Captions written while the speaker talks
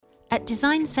At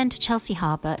Design Centre Chelsea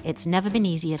Harbour, it's never been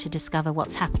easier to discover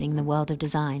what's happening in the world of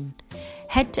design.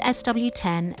 Head to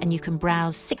SW10 and you can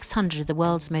browse 600 of the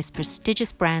world's most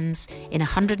prestigious brands in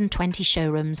 120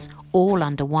 showrooms, all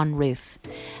under one roof.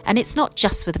 And it's not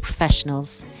just for the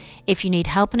professionals. If you need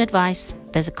help and advice,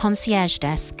 there's a concierge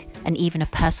desk and even a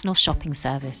personal shopping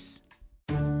service.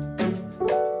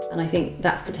 And I think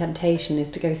that's the temptation, is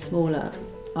to go smaller.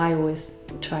 I always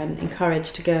try and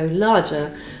encourage to go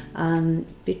larger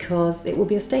because it will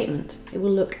be a statement. It will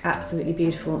look absolutely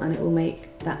beautiful and it will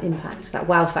make that impact, that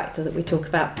wow factor that we talk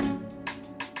about.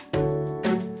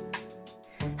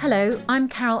 Hello, I'm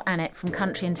Carol Annett from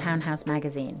Country and Townhouse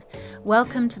magazine.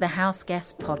 Welcome to the House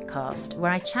Guest podcast,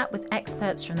 where I chat with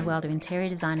experts from the world of interior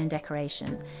design and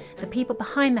decoration, the people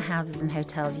behind the houses and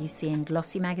hotels you see in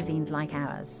glossy magazines like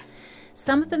ours.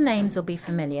 Some of the names will be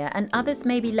familiar and others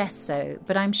maybe less so,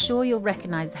 but I'm sure you'll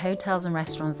recognise the hotels and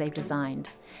restaurants they've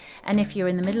designed. And if you're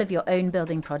in the middle of your own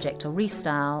building project or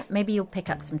restyle, maybe you'll pick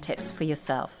up some tips for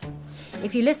yourself.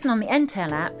 If you listen on the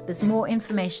Entale app, there's more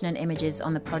information and images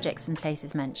on the projects and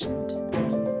places mentioned.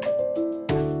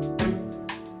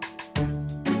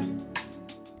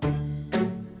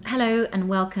 Hello and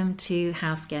welcome to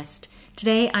House Guest.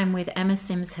 Today I'm with Emma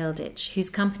Sims-Hilditch, whose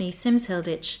company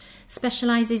Sims-Hilditch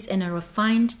specialises in a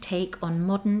refined take on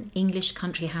modern English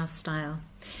country house style.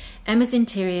 Emma's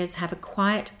interiors have a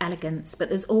quiet elegance, but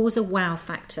there's always a wow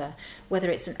factor, whether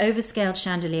it's an overscaled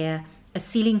chandelier, a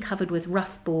ceiling covered with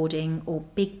rough boarding, or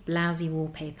big blousy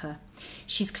wallpaper.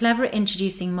 She's clever at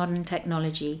introducing modern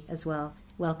technology as well.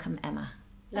 Welcome, Emma.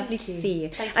 Lovely to see you.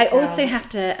 Thank you, I Carol. also have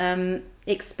to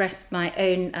express my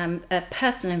own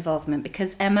personal involvement,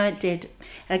 because Emma did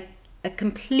a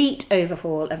complete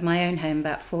overhaul of my own home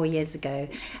about 4 years ago,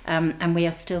 and we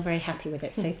are still very happy with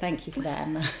it. So thank you for that,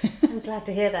 Emma. I'm glad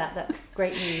to hear that. That's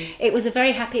great news. It was a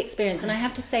very happy experience, and I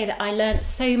have to say that I learnt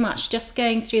so much just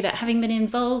going through that, having been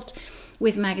involved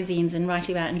with magazines and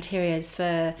writing about interiors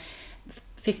for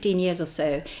 15 years or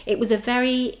so. It was a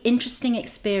very interesting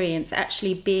experience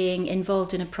actually being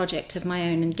involved in a project of my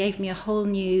own, and gave me a whole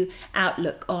new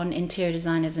outlook on interior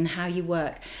designers and how you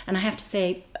work. And I have to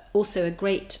say also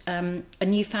a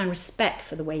newfound respect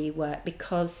for the way you work,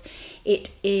 because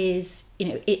it is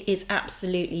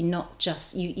absolutely not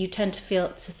just you tend to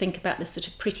think about the sort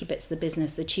of pretty bits of the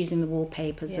business, the choosing the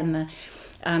wallpapers. Yes. And the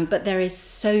but there is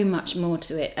so much more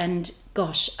to it. And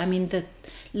gosh, I mean, the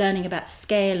learning about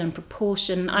scale and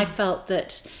proportion, I felt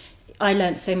that I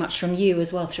learned so much from you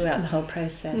as well throughout the whole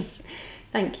process.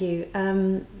 Thank you.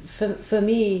 For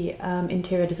me,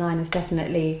 interior design is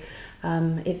definitely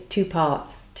it's two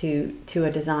parts to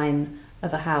a design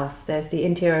of a house. There's the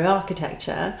interior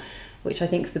architecture, which I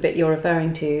think is the bit you're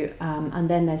referring to, and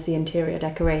then there's the interior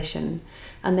decoration.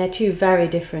 And they're two very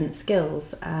different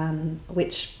skills,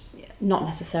 which not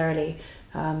necessarily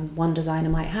one designer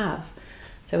might have.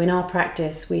 So in our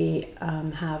practice, we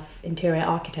have interior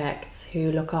architects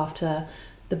who look after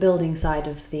the building side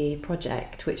of the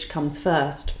project, which comes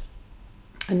first.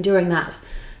 And during that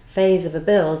phase of a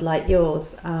build like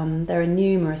yours, there are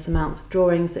numerous amounts of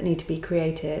drawings that need to be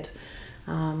created.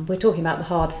 We're talking about the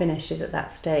hard finishes at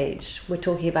that stage. We're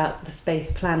talking about the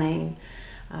space planning.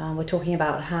 We're talking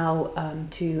about how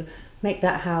to make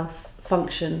that house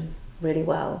function really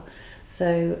well.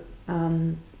 So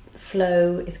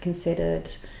flow is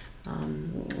considered,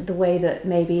 the way that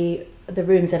maybe the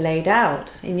rooms are laid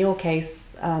out. In your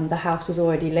case, the house was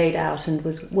already laid out and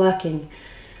was working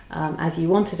as you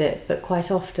wanted it, but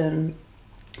quite often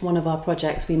one of our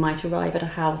projects, we might arrive at a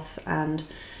house and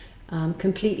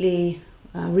completely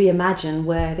reimagine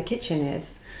where the kitchen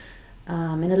is.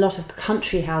 In a lot of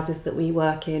country houses that we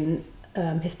work in,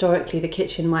 historically the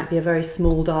kitchen might be a very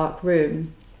small dark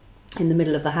room in the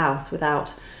middle of the house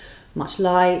without much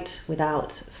light,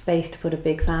 without space to put a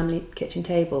big family kitchen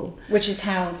table. Which is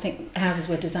how I think houses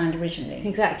were designed originally.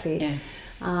 Exactly. Yeah.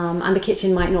 And the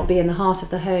kitchen might not be in the heart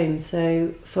of the home.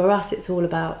 So for us, it's all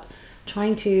about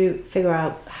trying to figure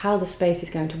out how the space is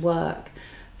going to work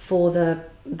for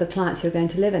the clients who are going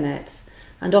to live in it.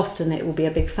 And often it will be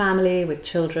a big family with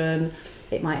children.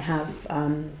 It might have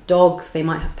dogs, they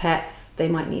might have pets, they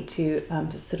might need to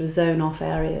sort of zone off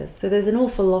areas. So there's an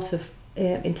awful lot of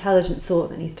intelligent thought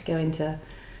that needs to go into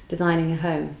designing a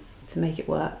home to make it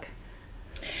work.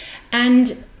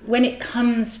 And when it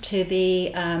comes to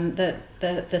the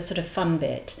sort of fun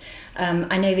bit,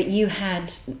 I know that you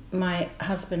had, my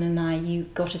husband and I, you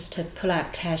got us to pull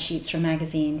out tear sheets from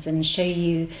magazines and show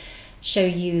you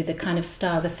the kind of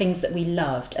style, the things that we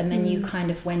loved, and then you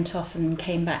kind of went off and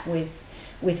came back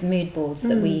with mood boards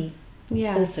that we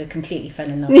also completely fell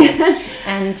in love with.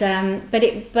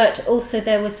 And but also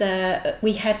there was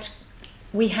we had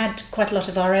we had quite a lot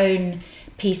of our own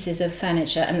pieces of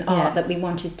furniture and art that we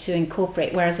wanted to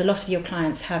incorporate, whereas a lot of your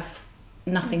clients have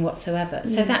nothing whatsoever.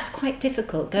 So that's quite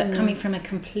difficult, coming from a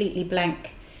completely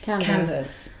blank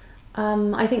canvas.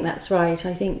 I think that's right.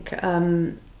 I think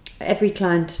every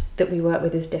client that we work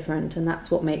with is different, and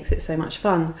that's what makes it so much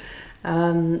fun.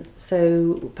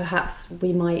 So perhaps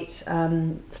we might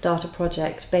start a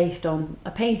project based on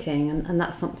a painting, and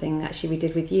that's something actually we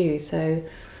did with you. So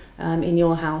in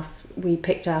your house, we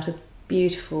picked out a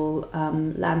beautiful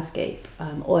landscape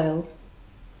oil,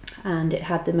 and it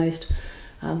had the most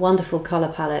wonderful colour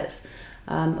palette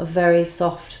of very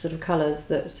soft sort of colours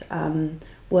that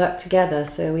work together.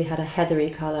 So we had a heathery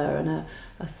colour and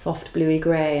a soft bluey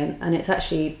grey, and it's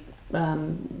actually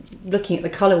looking at the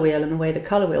colour wheel and the way the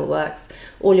colour wheel works,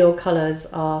 all your colours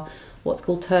are what's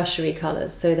called tertiary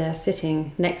colours, so they're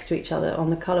sitting next to each other on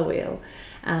the colour wheel.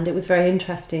 And it was very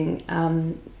interesting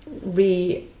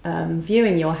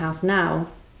viewing your house now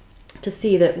to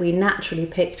see that we naturally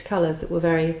picked colours that were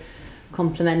very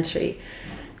complementary.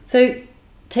 So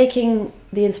taking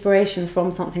the inspiration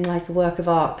from something like a work of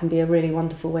art can be a really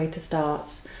wonderful way to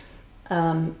start.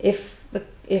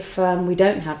 If we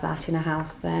don't have that in a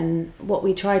house, then what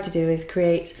we try to do is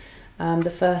create the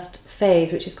first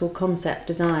phase, which is called concept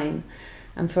design.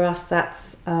 And for us,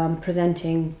 that's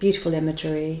presenting beautiful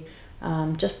imagery,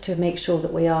 just to make sure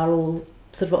that we are all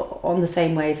sort of on the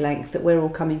same wavelength, that we're all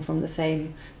coming from the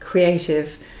same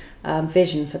creative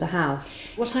vision for the house.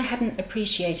 What I hadn't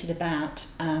appreciated about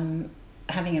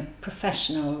having a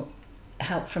professional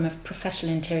help from a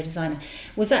professional interior designer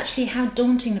was actually how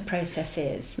daunting the process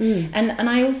is. And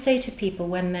I always say to people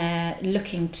when they're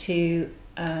looking to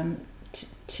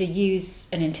use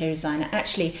an interior designer,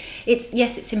 actually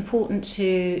it's important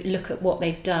to look at what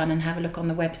they've done and have a look on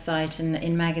the website and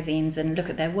in magazines and look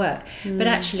at their work, but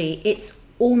actually it's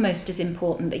almost as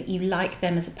important that you like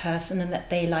them as a person and that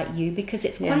they like you, because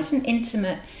it's quite an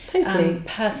intimate,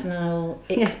 personal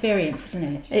experience, isn't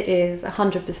it? It is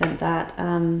 100% that.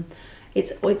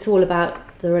 It's all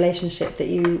about the relationship that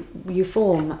you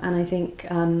form, and I think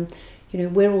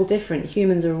we're all different.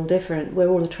 Humans are all different. We're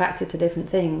all attracted to different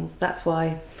things. That's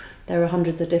why there are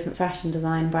hundreds of different fashion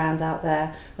design brands out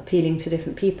there appealing to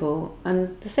different people,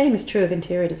 and the same is true of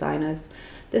interior designers.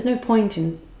 There's no point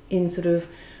in sort of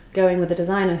going with a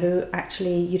designer who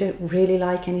actually you don't really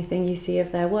like anything you see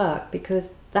of their work,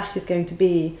 because that's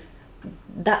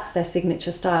their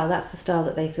signature style. That's the style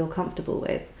that they feel comfortable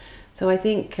with. So I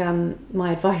think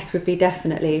my advice would be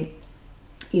definitely,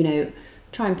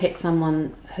 try and pick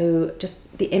someone who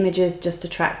the images just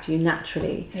attract you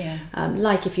naturally.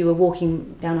 Like if you were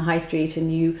walking down a high street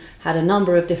and you had a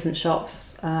number of different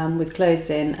shops with clothes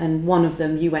in, and one of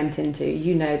them you went into,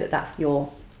 that's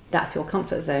your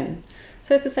comfort zone.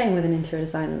 So it's the same with an interior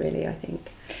designer, really, I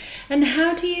think. And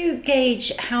how do you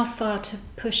gauge how far to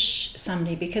push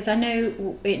somebody? Because I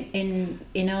know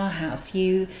in our house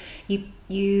you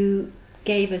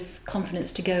gave us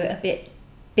confidence to go a bit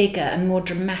bigger and more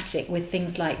dramatic with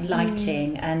things like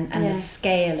lighting and the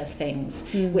scale of things,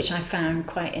 which I found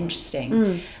quite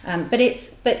interesting. But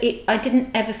I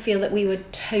didn't ever feel that we were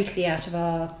totally out of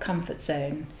our comfort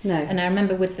zone. No. And I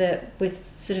remember with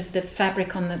sort of the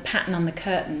fabric on the pattern on the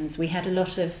curtains, we had a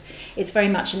lot of, it's very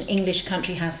much an English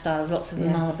country house style. There's lots of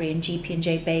Marlbury and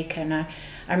GP&J Baker, and I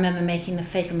remember making the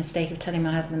fatal mistake of telling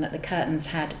my husband that the curtains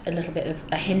had a little bit of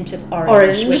a hint of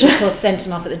orange. Which of course sent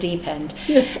him off at the deep end.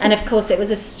 And of course it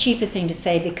was a stupid thing to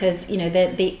say, because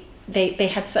they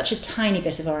had such a tiny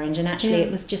bit of orange, and actually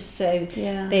it was just so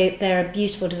they're a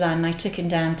beautiful design. And I took him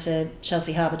down to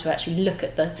Chelsea Harbour to actually look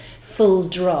at the full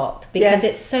drop, because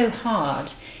it's so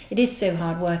hard. It is so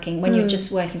hard working when you're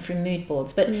just working from mood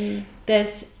boards. But you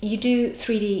do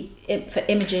 3D for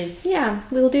images. Yeah,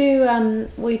 we'll do.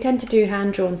 We tend to do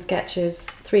hand-drawn sketches,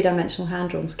 3-dimensional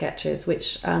hand-drawn sketches,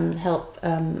 which help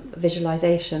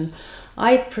visualization.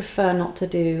 I prefer not to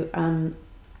do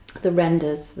the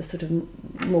renders, the sort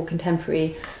of more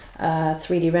contemporary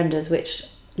 3D renders, which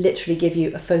literally give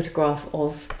you a photograph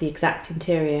of the exact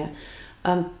interior.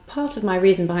 Part of my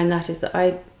reason behind that is that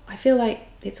I feel like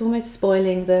it's almost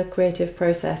spoiling the creative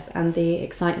process and the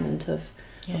excitement of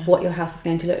what your house is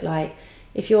going to look like.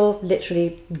 If you're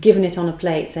literally given it on a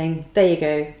plate saying, there you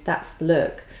go, that's the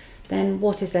look, then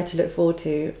what is there to look forward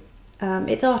to?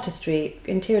 It's artistry.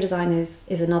 Interior design is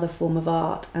another form of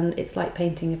art, and it's like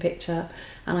painting a picture,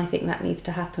 and I think that needs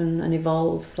to happen and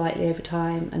evolve slightly over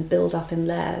time and build up in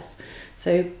layers.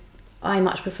 So I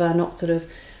much prefer not sort of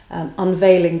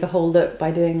unveiling the whole look by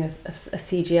doing a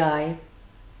CGI.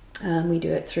 We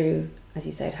do it through, as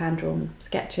you said, hand-drawn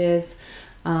sketches.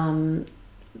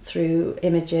 through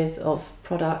images of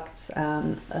products,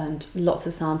 and lots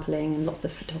of sampling and lots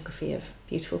of photography of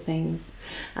beautiful things,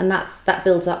 and that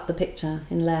builds up the picture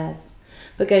in layers.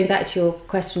 But going back to your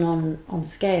question on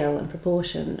scale and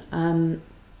proportion,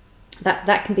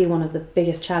 that can be one of the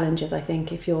biggest challenges, I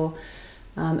think, if you're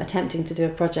attempting to do a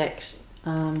project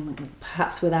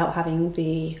perhaps without having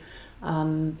the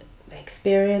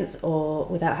experience or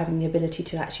without having the ability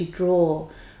to actually draw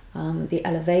the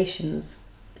elevations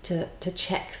to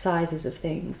check sizes of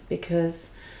things,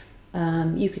 because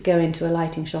you could go into a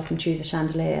lighting shop and choose a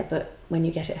chandelier, but when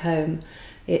you get it home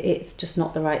it's just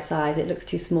not the right size, it looks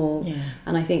too small.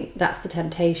 And I think that's the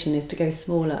temptation, is to go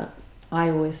smaller. I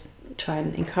always try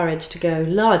and encourage to go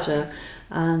larger,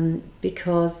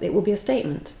 because it will be a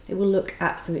statement, it will look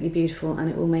absolutely beautiful, and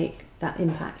it will make that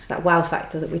impact, that wow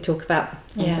factor that we talk about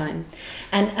sometimes.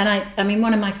 And I mean,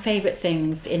 one of my favourite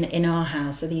things in our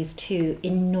house are these two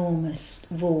enormous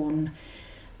Vaughan,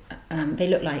 they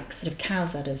look like sort of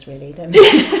cow's udders really, don't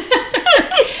they?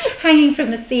 Hanging from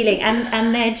the ceiling,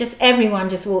 and they're just, everyone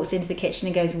just walks into the kitchen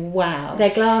and goes, wow. They're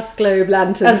glass globe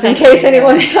lanterns, in case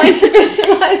anyone's trying to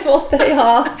visualise what they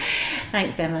are.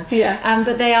 Thanks, Emma. Yeah.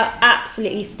 But they are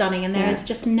absolutely stunning, and there is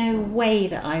just no way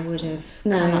that I would have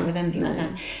come up with anything like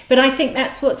that. But I think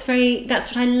that's what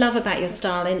I love about your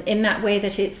style, in that way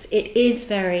that it is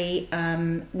very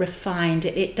refined.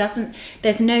 It doesn't,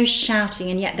 there's no shouting,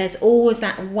 and yet there's always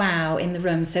that wow in the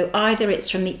room. So either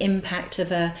it's from the impact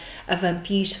of a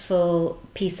beautiful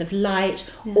piece of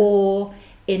light, or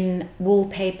in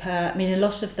wallpaper. I mean, a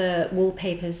lot of the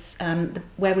wallpapers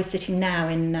where we're sitting now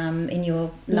in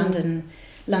your London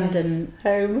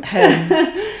home,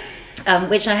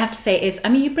 which I have to say is, I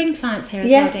mean, you bring clients here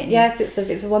as well, don't you? Yes,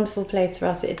 it's a wonderful place for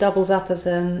us. It doubles up as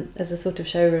a sort of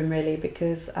showroom, really,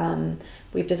 because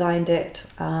we've designed it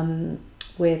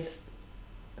with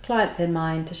clients in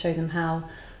mind, to show them how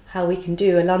we can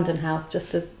do a London house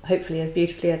just as, hopefully, as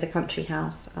beautifully as a country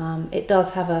house. It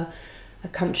does have a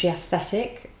country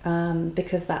aesthetic,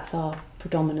 because that's our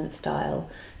predominant style.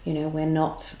 You know, we're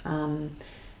not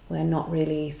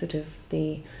really sort of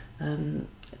the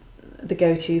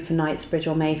go-to for Knightsbridge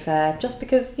or Mayfair, just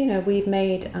because, you know, we've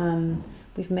made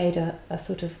a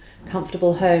sort of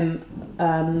comfortable home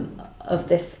of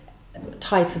this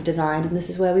type of design, and this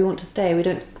is where we want to stay. We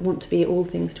don't want to be all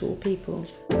things to all people.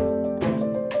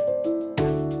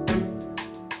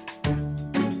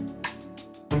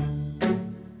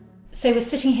 So we're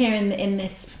sitting here in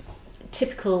this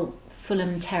typical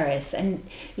Fulham terrace, and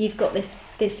you've got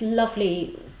this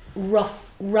lovely rough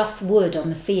wood on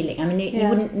the ceiling. I mean, you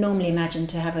wouldn't normally imagine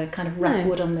to have a kind of rough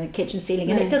wood on the kitchen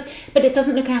ceiling, and it does, but it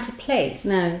doesn't look out of place.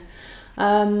 No.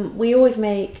 We always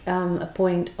make a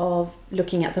point of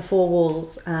looking at the four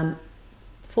walls,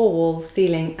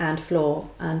 ceiling and floor,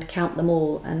 and count them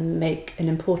all, and make an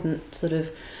important sort of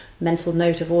mental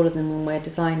note of all of them when we're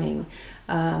designing.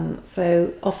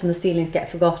 So often the ceilings get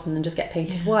forgotten and just get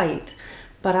painted white,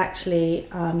 but actually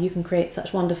you can create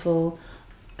such wonderful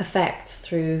effects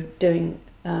through doing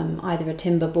either a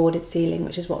timber boarded ceiling,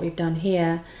 which is what we've done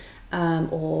here,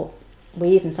 or we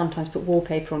even sometimes put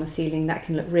wallpaper on a ceiling. That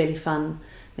can look really fun,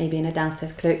 maybe in a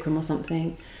downstairs cloakroom or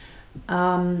something.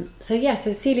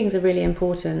 So ceilings are really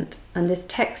important, and this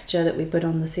texture that we put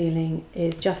on the ceiling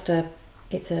is just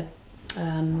it's a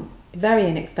very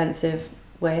inexpensive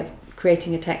way of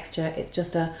creating a texture. It's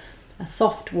just a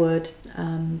soft wood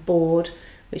board,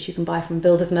 which you can buy from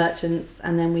builders merchants,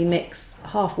 and then we mix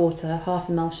half water, half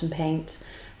emulsion paint,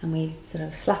 and we sort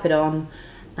of slap it on,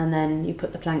 and then you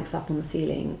put the planks up on the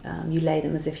ceiling. You lay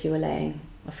them as if you were laying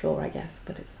a floor, I guess,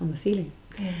 but it's on the ceiling.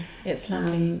 It's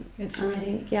lovely. It's really... I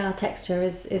think texture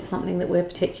is something that we're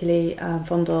particularly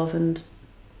fond of, and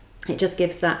it just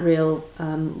gives that real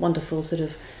wonderful sort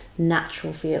of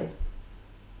natural feel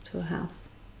to a house.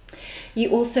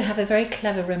 You also have a very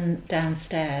clever room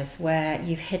downstairs where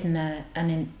you've hidden a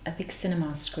big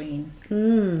cinema screen.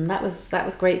 That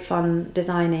was great fun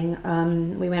designing.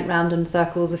 We went round in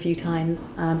circles a few times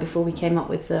before we came up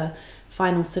with the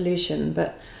final solution,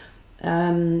 but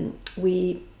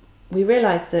we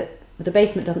realised that the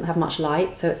basement doesn't have much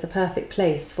light, so it's the perfect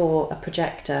place for a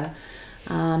projector.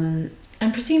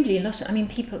 And presumably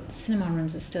cinema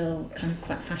rooms are still kind of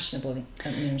quite fashionable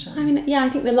at the moment, aren't they? I mean, yeah, I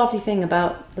think the lovely thing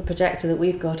about the projector that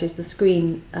we've got is the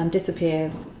screen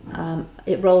disappears.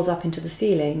 It rolls up into the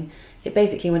ceiling. It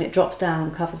basically, when it drops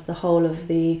down, covers the whole of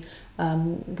the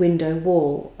window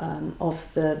wall of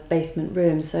the basement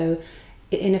room. So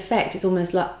in effect, it's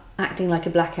almost like acting like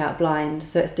a blackout blind.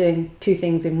 So it's doing two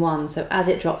things in one. So as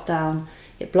it drops down,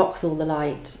 it blocks all the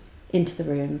light into the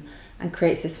room and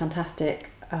creates this fantastic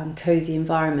cosy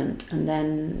environment, and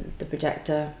then the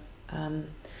projector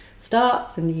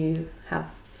starts and you have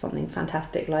something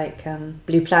fantastic like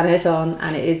Blue Planet on,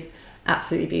 and it is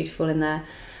absolutely beautiful in there.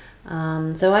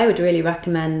 So I would really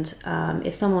recommend,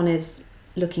 if someone is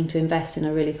looking to invest in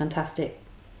a really fantastic,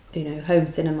 home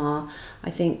cinema, I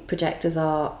think projectors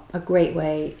are a great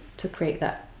way to create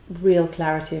that real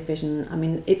clarity of vision. I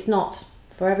mean, it's not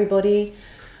for everybody.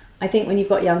 I think when you've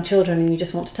got young children and you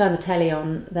just want to turn the telly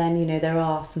on, then there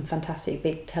are some fantastic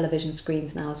big television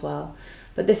screens now as well.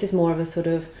 But this is more of a sort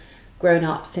of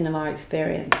grown-up cinema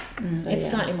experience. So,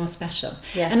 it's slightly more special.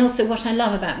 Yes. And also what I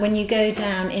love about when you go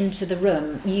down into the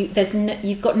room,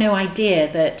 you've got no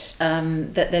idea that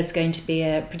that there's going to be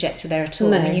a projector there at all.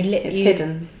 No, I mean, it's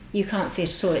hidden. You can't see it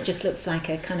at all. It just looks like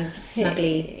a kind of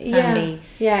snuggly family.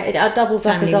 Yeah, it doubles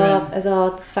up room. as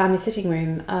our family sitting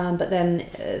room. But then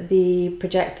the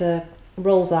projector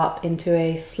rolls up into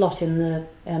a slot in the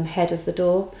head of the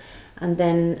door. And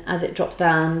then as it drops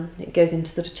down, it goes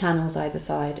into sort of channels either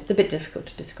side. It's a bit difficult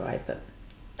to describe, but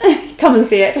come and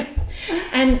see it.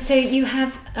 And so you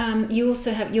have, you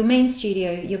also have your main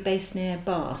studio. You're based near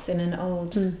Bath in an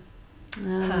old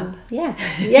pub. Yeah,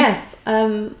 yes.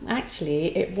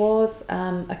 Actually, it was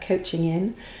a coaching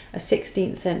inn, a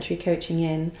 16th century coaching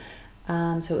inn.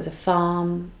 So it was a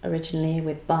farm originally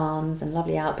with barns and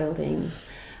lovely outbuildings.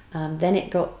 Then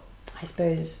it got, I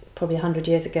suppose, probably 100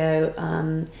 years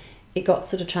ago, it got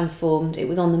sort of transformed. It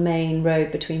was on the main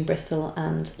road between Bristol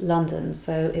and London,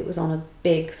 so it was on a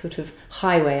big sort of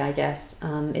highway, I guess,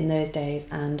 in those days.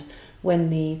 And when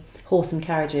the horse and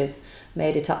carriages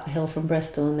made it up the hill from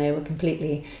Bristol and they were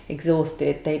completely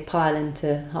exhausted, they'd pile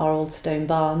into our old stone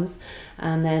barns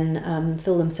and then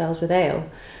fill themselves with ale.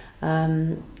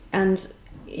 And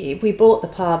we bought the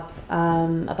pub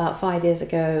about 5 years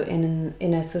ago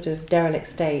in a sort of derelict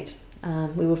state.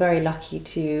 We were very lucky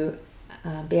to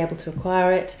be able to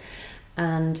acquire it,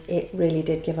 and it really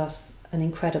did give us an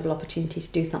incredible opportunity to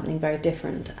do something very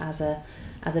different as a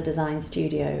design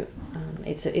studio.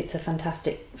 It's a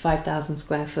fantastic 5,000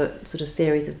 square foot sort of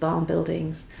series of barn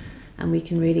buildings, and we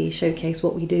can really showcase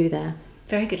what we do there.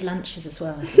 Very good lunches as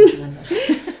well, I seem to remember.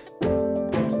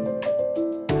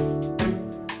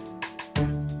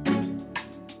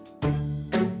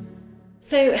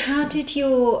 So how did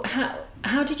your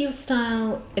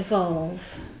style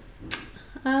evolve?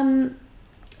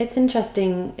 It's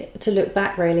interesting to look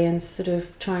back really and sort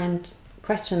of try and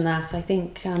question that. I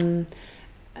think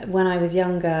when I was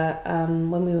younger,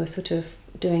 when we were sort of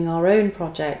doing our own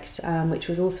project, which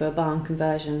was also a barn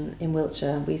conversion in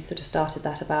Wiltshire, we sort of started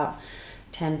that about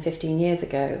 10-15 years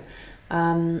ago.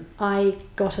 I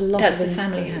got a lot That's of... the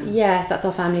family house? Yes, that's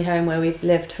our family home where we've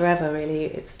lived forever really.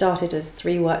 It started as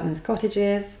 3 workmen's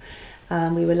cottages.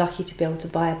 We were lucky to be able to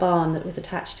buy a barn that was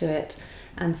attached to it,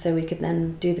 and so we could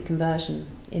then do the conversion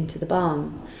into the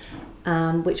barn,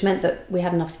 which meant that we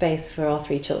had enough space for our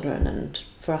 3 children and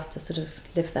for us to sort of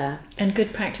live there. And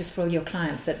good practice for all your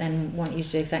clients that then want you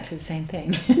to do exactly the same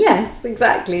thing. Yes,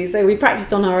 exactly. So we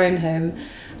practiced on our own home,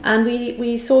 and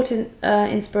we sought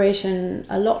inspiration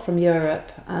a lot from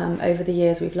Europe. Over the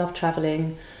years we've loved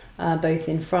travelling, both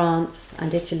in France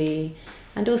and Italy,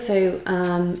 and also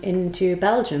into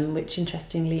Belgium, which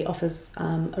interestingly offers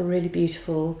a really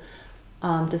beautiful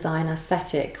design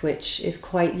aesthetic, which is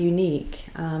quite unique,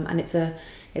 and it's an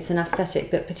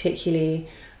aesthetic that particularly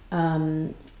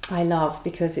I love,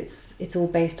 because it's all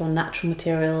based on natural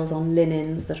materials, on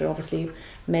linens that are obviously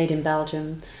made in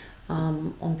Belgium,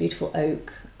 on beautiful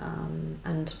oak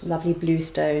and lovely blue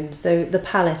stone. So the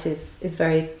palette is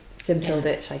very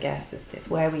Simsilditch, I guess. It's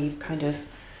where we've kind of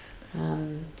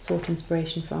sought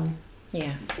inspiration from.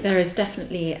 Yeah, there is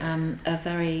definitely a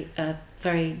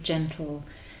very gentle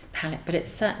palette, but it's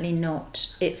certainly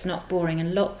not. It's not boring,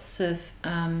 and lots of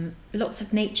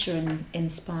nature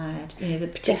inspired.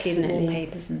 Particularly the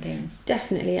wallpapers and things.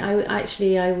 Definitely,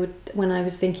 I would. When I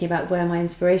was thinking about where my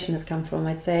inspiration has come from,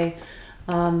 I'd say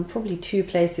probably 2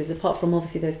 places, apart from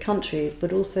obviously those countries,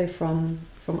 but also from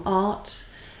art.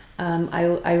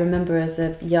 I remember as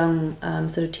a young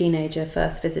sort of teenager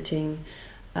first visiting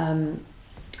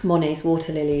Monet's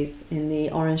Water Lilies in the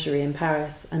Orangerie in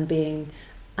Paris and being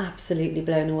absolutely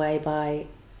blown away by,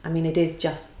 it is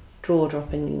just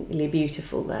jaw-droppingly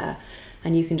beautiful there,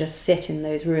 and you can just sit in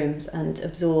those rooms and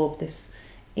absorb this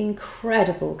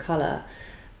incredible colour,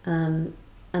 and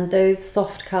those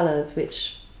soft colours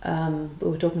which we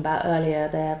were talking about earlier,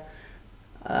 they're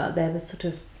the sort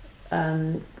of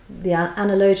the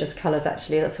analogous colours,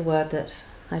 actually. That's a word that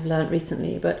I've learnt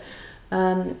recently, but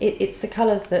it's the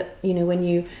colours that, when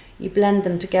you blend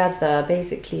them together,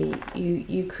 basically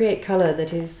you create colour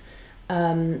that is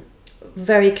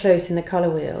very close in the colour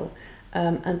wheel,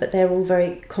 but they're all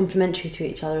very complementary to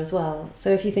each other as well. So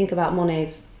if you think about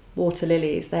Monet's water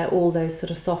lilies, they're all those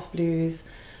sort of soft blues,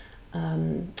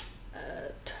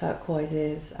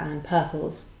 turquoises and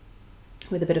purples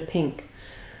with a bit of pink.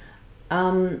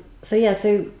 So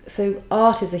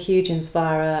art is a huge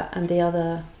inspirer, and the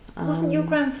other... Wasn't your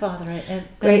grandfather a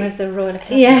member of the Royal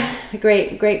Academy? Yeah,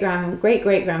 great great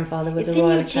grandfather was a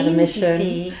Royal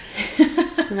Academician.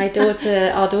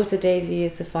 Our daughter Daisy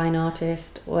is a fine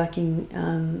artist working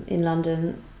in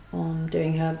London on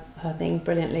doing her thing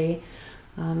brilliantly,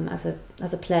 as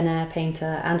a plein air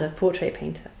painter and a portrait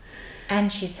painter.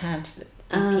 And she's had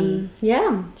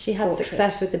BP. She had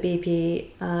success with the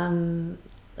BP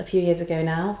a few years ago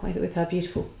now with her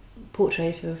beautiful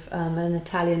portrait of an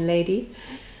Italian lady.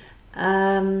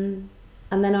 And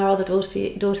then our other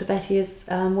daughter Betty is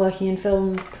working in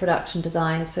film production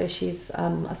design, so she's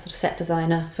a sort of set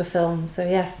designer for film. So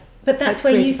yes, but that's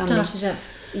where you started up.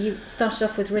 You started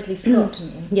off with Ridley Scott,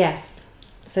 didn't you? Yes.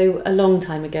 So a long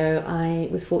time ago, I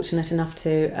was fortunate enough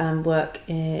to work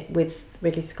with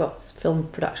Ridley Scott's film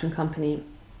production company.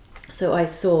 So I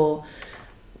saw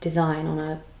design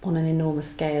on an enormous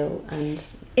scale, and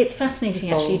it's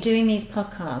fascinating actually doing these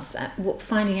podcasts,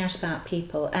 finding out about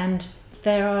people, and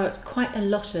there are quite a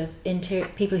lot of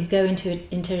people who go into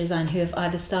interior design who have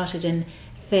either started in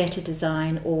theatre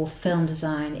design or film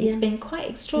design. It's been quite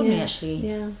extraordinary actually.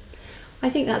 Yeah, I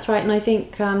think that's right, and I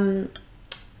think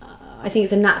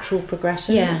it's a natural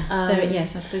progression.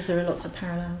 Yes, I suppose there are lots of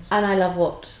parallels. And I love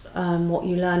what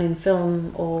you learn in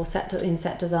film or set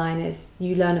design is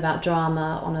you learn about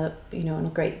drama on a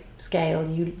great scale.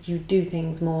 You do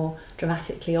things more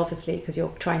dramatically, obviously, because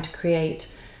you're trying to create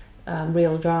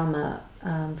real drama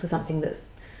for something that's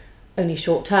only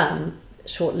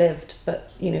short-lived.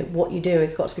 But what you do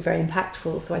has got to be very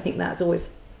impactful. So I think that's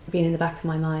always been in the back of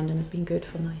my mind and has been good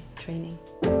for my training.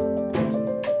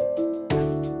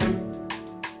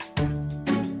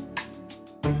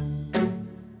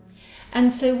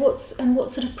 And so what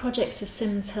sort of projects is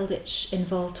Sims Hilditch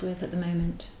involved with at the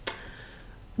moment?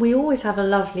 We always have a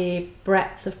lovely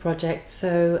breadth of projects.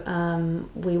 So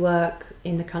we work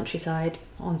in the countryside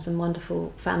on some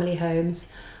wonderful family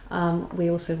homes. We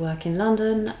also work in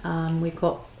London. We've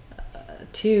got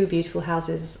 2 beautiful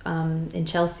houses in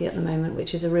Chelsea at the moment,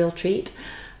 which is a real treat.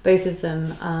 Both of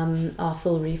them are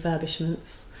full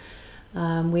refurbishments.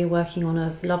 We're working on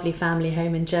a lovely family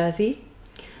home in Jersey.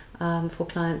 For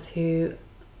clients who,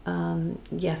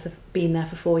 have been there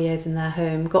for 4 years in their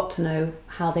home, got to know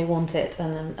how they want it,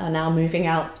 and are now moving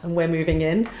out, and we're moving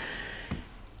in.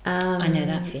 I know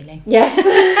that feeling. Yes.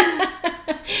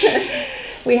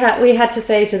 we had to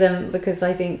say to them, because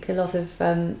I think a lot of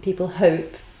people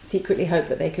secretly hope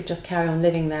that they could just carry on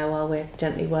living there while we're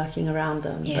gently working around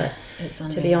them. Yeah, but it's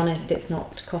to be honest, it's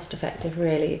not cost effective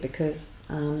really, because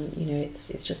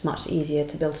it's just much easier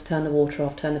to be able to turn the water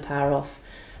off, turn the power off,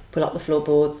 pull up the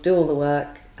floorboards, do all the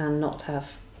work, and not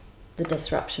have the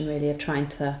disruption really of trying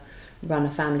to run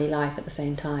a family life at the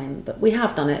same time. But we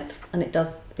have done it, and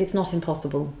it's not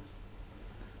impossible.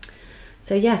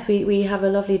 So yes, we have a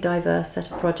lovely diverse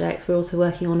set of projects. We're also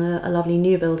working on a lovely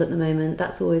new build at the moment.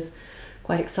 That's always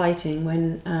quite exciting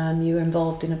when you're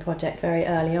involved in a project very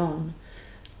early on.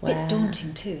 A bit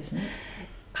daunting too, isn't it?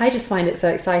 I just find it so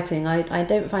exciting. I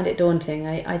don't find it daunting.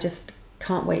 I just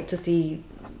can't wait to see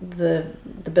the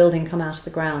building come out of the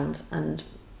ground, and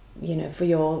for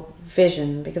your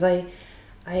vision, because I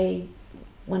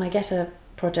when I get a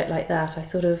project like that, I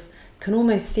sort of can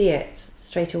almost see it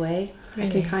straight away. Really?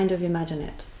 I can kind of imagine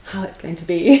it, how it's going to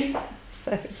be.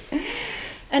 So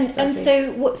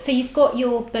you've got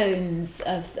your bones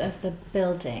of the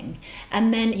building,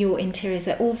 and then your interiors,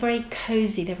 they're all very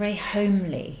cozy, they're very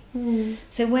homely.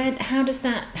 So how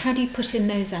do you put in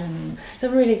those elements? It's a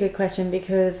really good question,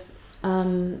 because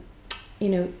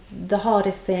the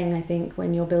hardest thing I think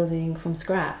when you're building from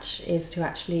scratch is to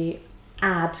actually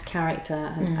add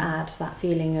character and add that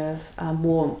feeling of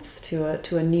warmth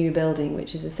to a new building,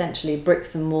 which is essentially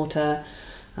bricks and mortar,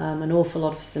 an awful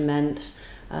lot of cement,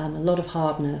 a lot of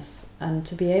hardness, and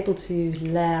to be able to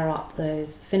layer up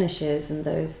those finishes and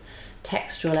those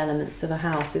textural elements of a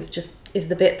house is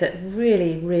the bit that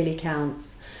really, really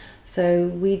counts. So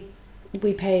we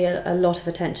pay a lot of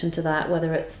attention to that,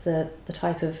 whether it's the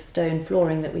type of stone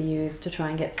flooring that we use to try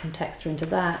and get some texture into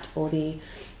that, or the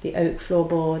oak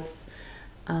floorboards.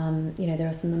 There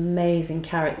are some amazing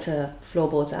character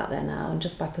floorboards out there now, and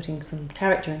just by putting some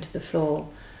character into the floor,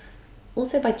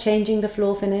 also by changing the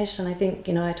floor finish. And I think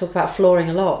I talk about flooring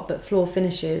a lot, but floor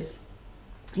finishes,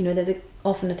 there's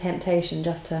often a temptation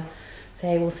just to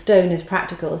say, well, stone is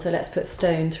practical, so let's put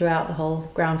stone throughout the whole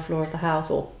ground floor of the house,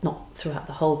 or not throughout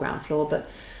the whole ground floor, but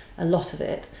a lot of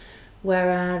it.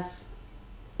 Whereas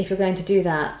if you're going to do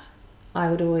that, I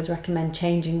would always recommend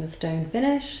changing the stone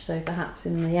finish. So perhaps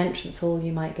in the entrance hall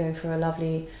you might go for a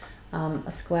lovely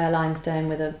a square limestone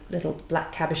with a little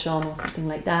black cabochon or something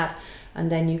like that,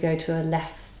 and then you go to a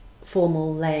less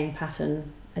formal laying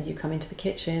pattern as you come into the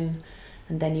kitchen,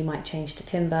 and then you might change to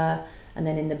timber, and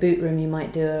then in the boot room you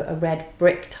might do a red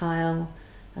brick tile,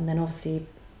 and then obviously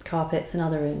carpets and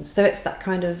other rooms. So it's that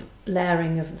kind of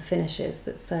layering of the finishes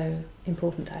that's so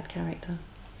important to add character.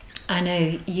 I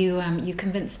know you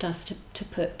convinced us to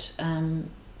put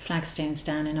flagstones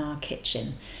down in our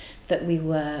kitchen, that we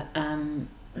were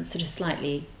sort of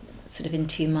slightly in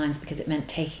two minds, because it meant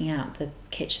taking out the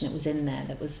kitchen that was in there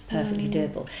that was perfectly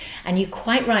doable. And you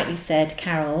quite rightly said,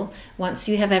 Carol, once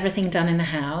you have everything done in the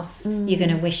house, you're going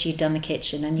to wish you'd done the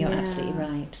kitchen, and you're absolutely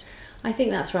right. I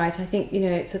think that's right. I think,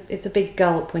 it's a big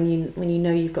gulp when you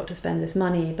know you've got to spend this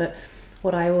money, but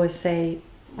what I always say,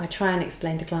 I try and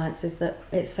explain to clients, is that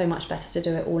it's so much better to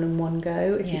do it all in one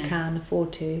go if you can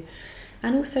afford to.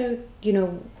 And also,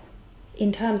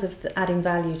 in terms of adding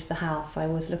value to the house, I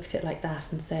always look at it like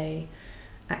that and say,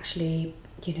 actually,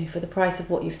 for the price of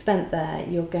what you've spent there,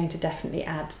 you're going to definitely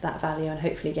add that value and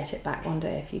hopefully get it back one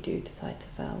day if you do decide to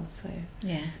sell. So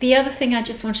yeah. The other thing I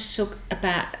just wanted to talk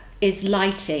about is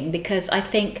lighting, because I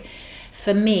think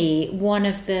for me, one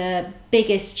of the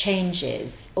biggest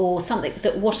changes, or something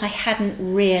that what I hadn't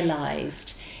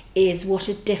realised, is what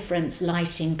a difference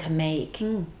lighting can make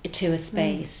to a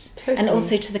space, totally. And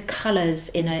also to the colours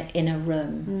in a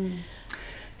room.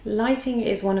 Lighting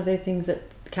is one of those things that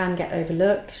can get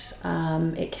overlooked.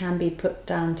 It can be put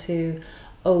down to,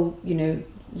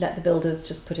 let the builders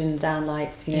just put in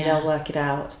downlights, they'll work it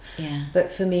out. Yeah. But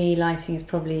for me, lighting is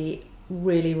probably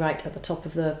really right at the top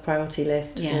of the priority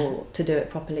list to do it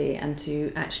properly and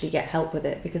to actually get help with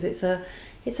it, because it's a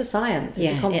science.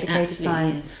 It's a complicated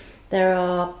science. Is. There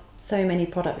are so many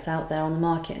products out there on the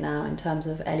market now in terms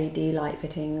of LED light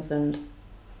fittings and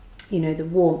the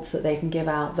warmth that they can give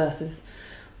out versus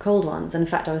cold ones. And in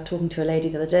fact, I was talking to a lady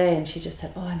the other day and she just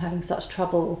said, I'm having such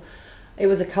trouble. It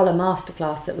was a colour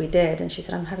masterclass that we did, and she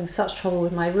said, I'm having such trouble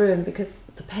with my room because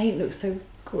the paint looks so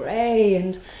grey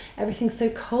and everything's so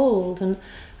cold. And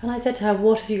I said to her,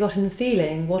 what have you got in the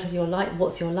ceiling? What's your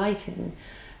lighting?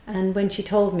 And when she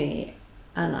told me,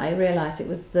 and I realised it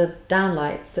was the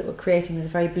downlights that were creating this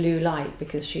very blue light,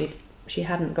 because she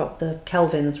hadn't got the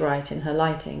kelvins right in her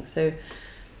lighting. So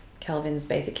kelvins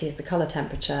basically is the colour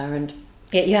temperature, and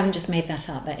yeah, you haven't just made that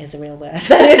up. That is a real word.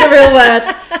 That is a real word.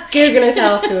 Google it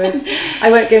afterwards. I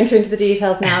won't go into the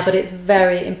details now, but it's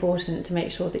very important to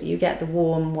make sure that you get the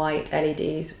warm white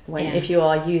LEDs if you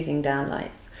are using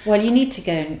downlights. Well, you need to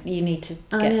go and you need to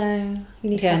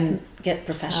get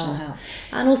professional help.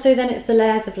 And also then it's the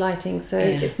layers of lighting. So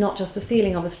it's not just the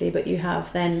ceiling, obviously, but you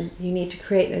need to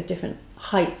create those different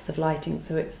heights of lighting.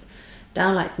 So it's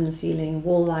downlights in the ceiling,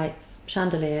 wall lights,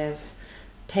 chandeliers,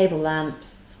 table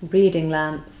lamps, reading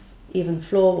lamps, even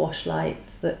floor wash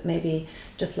lights that maybe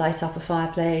just light up a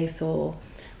fireplace, or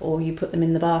you put them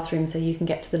in the bathroom so you can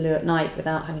get to the loo at night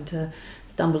without having to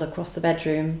stumble across the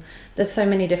bedroom. There's so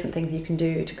many different things you can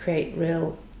do to create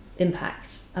real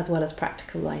impact as well as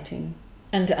practical lighting.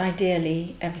 And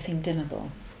ideally, everything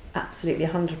dimmable. Absolutely,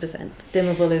 100%.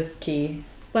 Dimmable is key.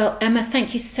 Well, Emma,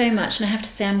 thank you so much. And I have to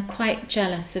say, I'm quite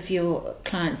jealous of your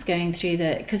clients going through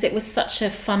because it was such a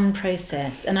fun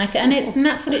process. And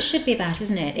that's what it should be about,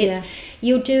 isn't it?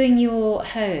 You're doing your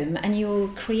home and you're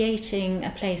creating a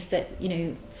place that,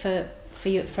 for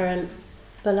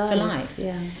life.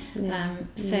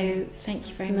 So thank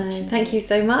you very much. Thank you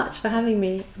so much for having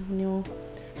me on your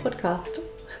podcast.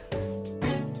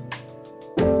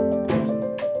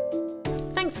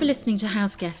 Thanks for listening to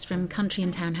House Guests from Country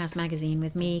and Townhouse magazine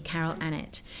with me, Carol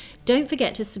Annett. Don't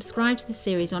forget to subscribe to the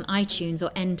series on iTunes or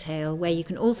Entale, where you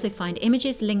can also find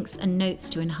images, links and notes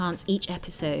to enhance each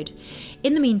episode.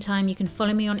 In the meantime, you can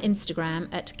follow me on Instagram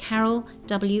at Carol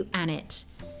W. Annett,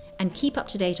 and keep up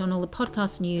to date on all the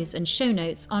podcast news and show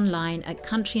notes online at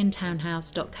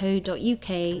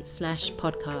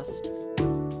countryandtownhouse.co.uk/podcast.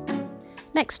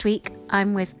 Next week,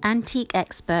 I'm with antique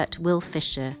expert Will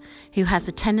Fisher, who has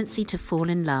a tendency to fall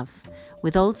in love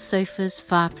with old sofas,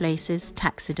 fireplaces,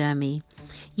 taxidermy.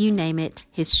 You name it,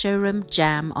 his showroom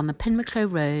Jam on the Pimlico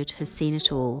Road has seen it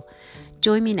all.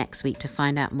 Join me next week to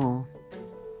find out more.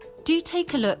 Do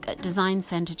take a look at Design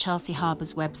Centre Chelsea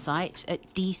Harbour's website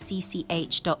at dcch.co.uk,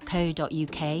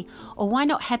 or why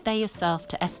not head there yourself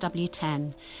to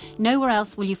SW10. Nowhere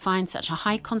else will you find such a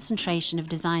high concentration of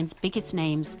design's biggest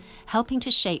names helping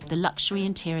to shape the luxury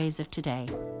interiors of today.